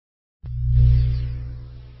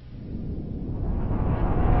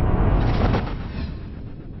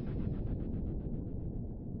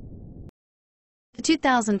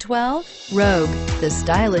2012 Rogue. The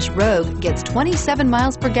stylish Rogue gets 27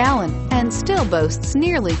 miles per gallon and still boasts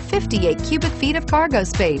nearly 58 cubic feet of cargo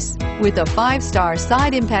space. With a 5-star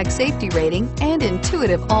side impact safety rating and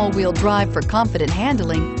intuitive all-wheel drive for confident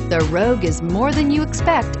handling, the Rogue is more than you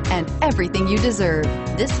expect and everything you deserve.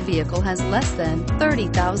 This vehicle has less than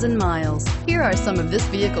 30,000 miles. Here are some of this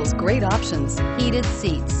vehicle's great options: heated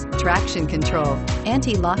seats, traction control,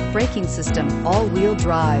 anti-lock braking system, all-wheel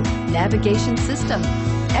drive, navigation system,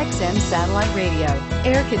 XM satellite radio,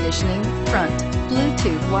 air conditioning, front,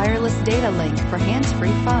 Bluetooth wireless data link for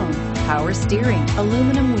hands-free phone, power steering,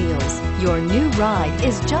 aluminum wheels. Your new ride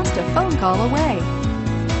is just a phone call away.